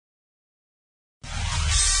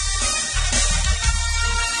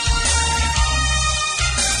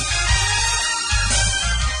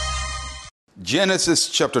Genesis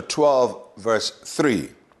chapter 12, verse 3.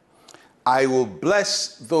 I will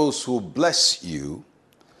bless those who bless you.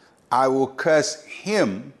 I will curse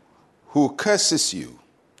him who curses you.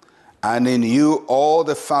 And in you all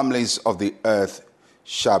the families of the earth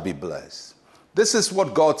shall be blessed. This is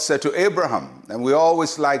what God said to Abraham. And we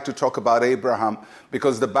always like to talk about Abraham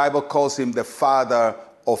because the Bible calls him the father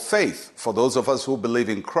of faith. For those of us who believe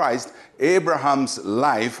in Christ, Abraham's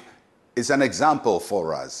life is an example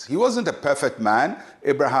for us. He wasn't a perfect man.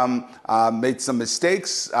 Abraham made some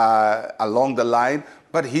mistakes along the line,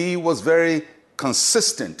 but he was very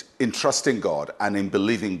consistent in trusting God and in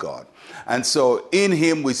believing God. And so in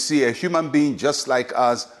him we see a human being just like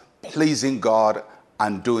us, pleasing God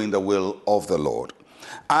and doing the will of the Lord.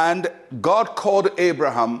 And God called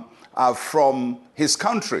Abraham from his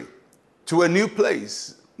country to a new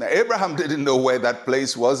place. Now, Abraham didn't know where that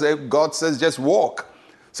place was. God says, just walk.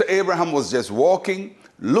 So Abraham was just walking,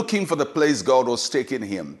 looking for the place God was taking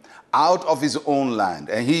him out of his own land.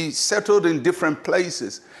 And he settled in different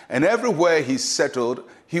places. And everywhere he settled,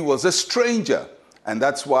 he was a stranger. And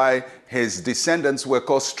that's why his descendants were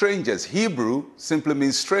called strangers. Hebrew simply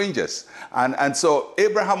means strangers. And so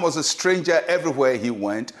Abraham was a stranger everywhere he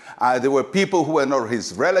went. There were people who were not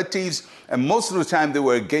his relatives. And most of the time they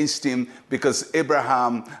were against him because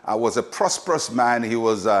Abraham was a prosperous man. He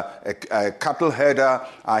was a cattle herder.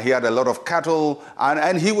 He had a lot of cattle.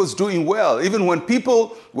 And he was doing well. Even when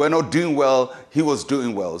people were not doing well, he was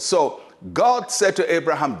doing well. So God said to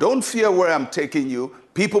Abraham, don't fear where I'm taking you.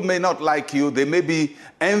 People may not like you. They may be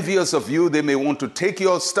envious of you. They may want to take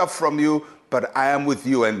your stuff from you, but I am with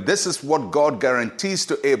you. And this is what God guarantees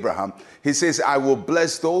to Abraham. He says, I will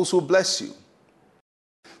bless those who bless you.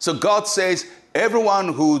 So God says,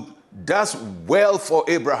 everyone who does well for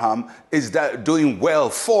Abraham is doing well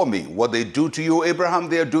for me. What they do to you, Abraham,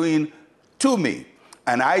 they are doing to me.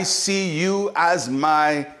 And I see you as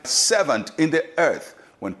my servant in the earth.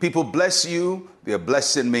 When people bless you, they are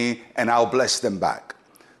blessing me, and I'll bless them back.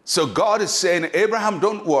 So God is saying, Abraham,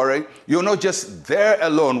 don't worry. You're not just there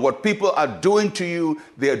alone. What people are doing to you,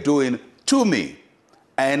 they are doing to me.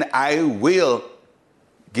 And I will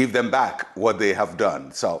give them back what they have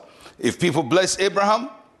done. So if people bless Abraham,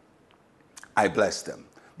 I bless them.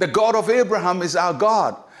 The God of Abraham is our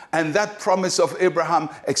God. And that promise of Abraham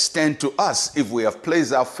extends to us if we have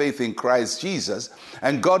placed our faith in Christ Jesus.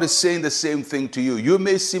 And God is saying the same thing to you. You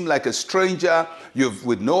may seem like a stranger, you're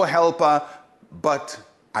with no helper, but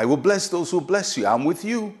I will bless those who bless you. I'm with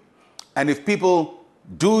you. And if people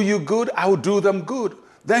do you good, I will do them good.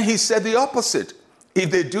 Then he said the opposite.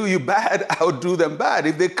 If they do you bad, I'll do them bad.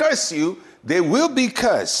 If they curse you, they will be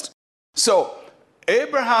cursed. So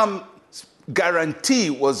Abraham's guarantee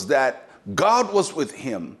was that God was with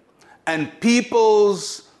him, and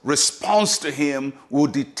people's response to him will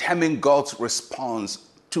determine God's response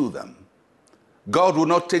to them. God will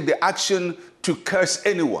not take the action to curse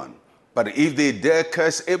anyone. But if they dare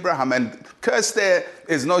curse Abraham, and curse there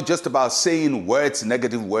is not just about saying words,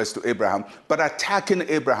 negative words to Abraham, but attacking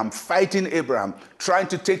Abraham, fighting Abraham, trying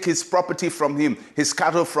to take his property from him, his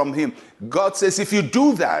cattle from him. God says, if you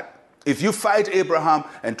do that, if you fight Abraham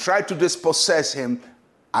and try to dispossess him,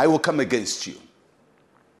 I will come against you.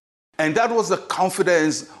 And that was the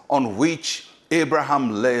confidence on which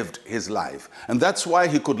Abraham lived his life. And that's why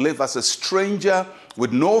he could live as a stranger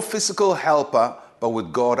with no physical helper, but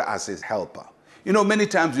with God as his helper. You know, many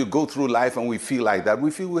times we go through life and we feel like that.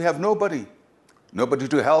 We feel we have nobody. Nobody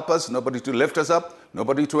to help us, nobody to lift us up,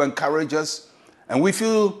 nobody to encourage us. And we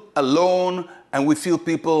feel alone, and we feel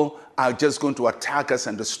people are just going to attack us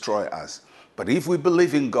and destroy us. But if we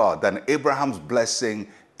believe in God, then Abraham's blessing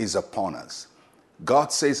is upon us.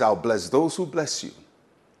 God says, I'll bless those who bless you,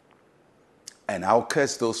 and I'll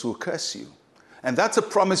curse those who curse you. And that's a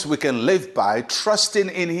promise we can live by, trusting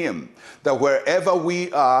in him, that wherever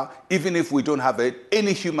we are, even if we don't have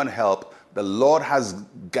any human help, the Lord has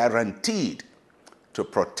guaranteed to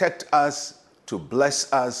protect us, to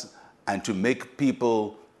bless us, and to make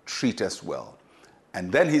people treat us well.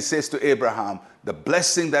 And then he says to Abraham, the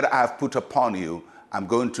blessing that I have put upon you, I'm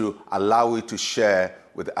going to allow you to share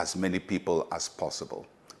with as many people as possible.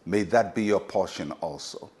 May that be your portion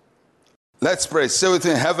also. Let's pray. Say with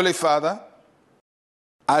me, Heavenly Father,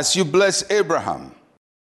 as you bless Abraham,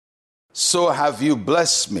 so have you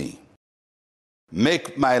blessed me.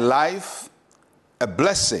 Make my life a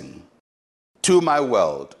blessing to my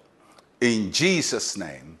world. In Jesus'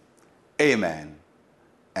 name, amen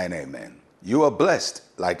and amen. You are blessed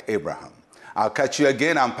like Abraham. I'll catch you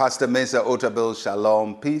again. I'm Pastor Mensa Otabil.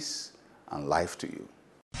 Shalom, peace, and life to you.